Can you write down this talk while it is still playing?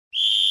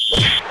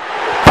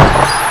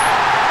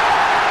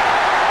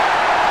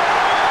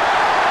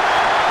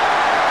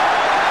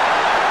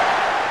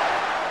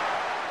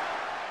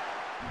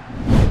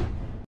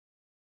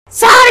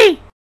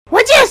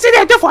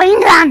for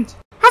England.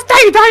 After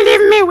you don't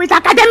leave me with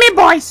academy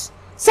boys,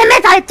 say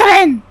make I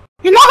train.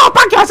 You no go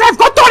pack yourself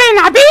go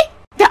Turin, abi?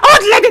 The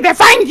old lady they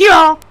find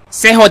you.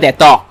 Say how they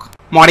talk,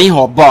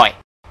 Mourinho boy.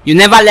 You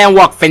never learn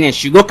work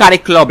finish, you go carry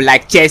club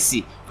like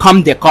Chelsea,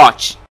 come the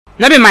coach.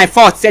 No be my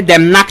fault say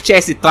them knack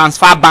Chelsea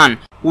transfer ban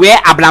where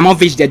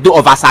Abramovich they do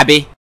over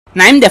Sabi.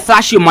 Na him they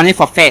flash you money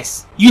for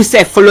first. You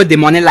say follow the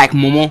money like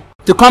Momo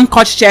to come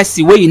coach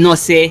Chelsea where you know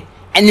say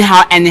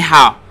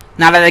anyhow.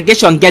 Na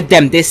relegation get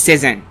them this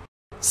season.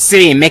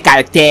 See, make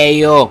I tell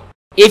you,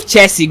 if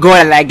Chelsea go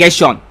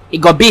relegation, it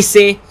go be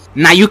say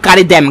na you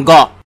carry them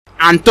go.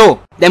 And two,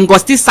 them go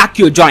still sack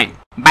you join.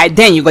 By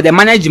then you go dey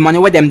manage the money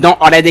where them don't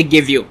already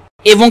give you.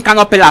 Even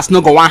canopilas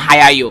no go wan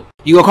hire you.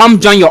 You go come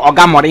join your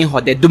Oga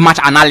Mourinho, they do match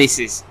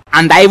analysis.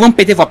 And I even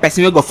pity for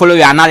person wey go follow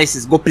your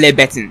analysis go play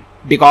betting.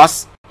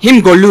 Because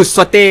him go lose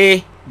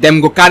sote, them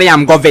go carry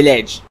am go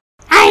village.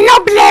 I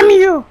no blame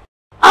you.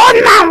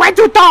 Old man, why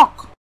you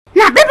talk?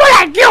 Now people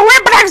like you wey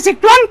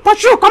Brexit wan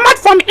pursue come out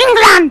from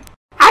England.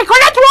 I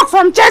collect work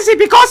from Chelsea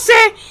because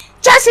say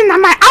Chelsea na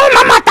my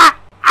alma mater.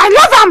 I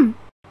love am.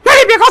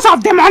 Not because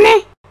of the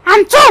money.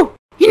 And two,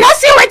 you know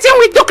see wetin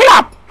we do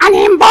club and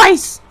him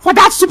boys for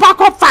that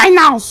SuperCup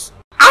Finals.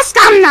 Ask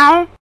him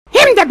now.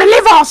 Him they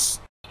believe us.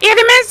 He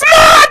remains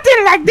small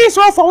thing like this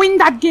one for win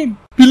that game.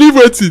 Believe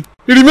wetin?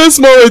 He remains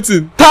small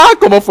waiting.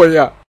 Come on for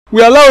ya.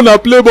 We allow una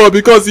play ball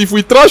because if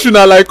we trash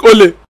una like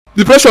Ole,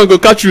 depression go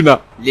catch you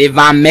now. Leave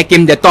am make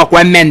him the talk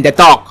when men the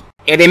talk.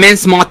 It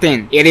remains small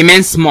thing. It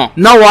remains small.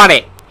 No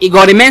worry. It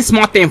go remain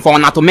small thing for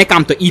una to make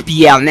am to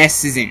EPL next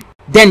season.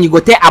 Then you go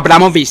tell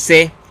Abramovich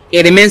say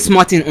it remains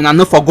small thing una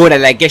no for go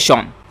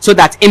relegation. So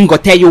that him go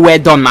tell you well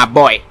done my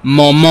boy.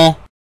 Momo.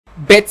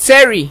 But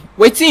Sarri,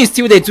 wetin you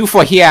still dey do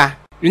for here?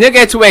 You no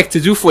get work to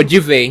do for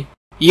Juve.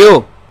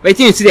 Yo,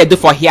 wetin you still dey do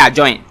for here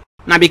join?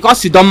 Na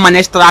because you don't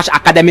manage trash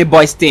academy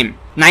boys team.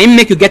 Na him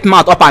make you get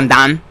mouth up and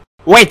down.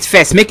 Wait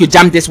first, make you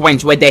jam this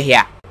wench wey dey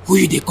here. Who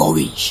you dey call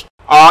winch?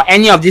 Or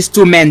any of these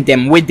two men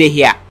them wey dey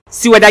here.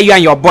 See whether you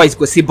and your boys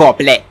go see ball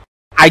play.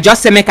 I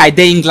just say make I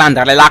dey England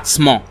relax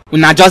small.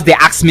 Una just dey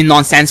ask me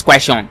nonsense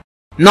question.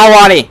 No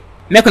worry,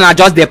 make una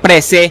just dey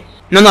pray say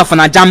none of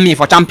una jam me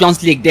for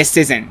Champions League this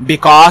season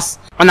because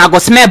una go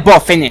smell ball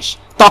finish.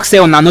 Talk say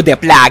una no dey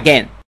play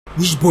again.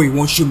 Which boy you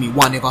wan show me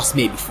one never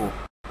smell before?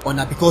 Or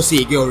na because say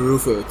you get Ororo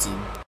for your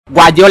team?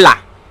 Guardiola,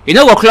 you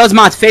no go close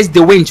mouth face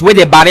the winch wey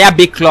dey barrier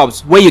big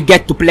clubs wey you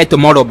get to play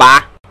tomorrow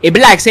ba? E be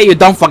like say you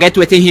don't forget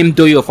wetin him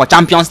do you for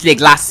Champions League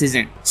last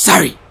season.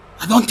 Sorry,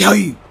 I don't tell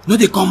you, no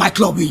dey call my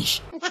club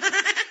winch.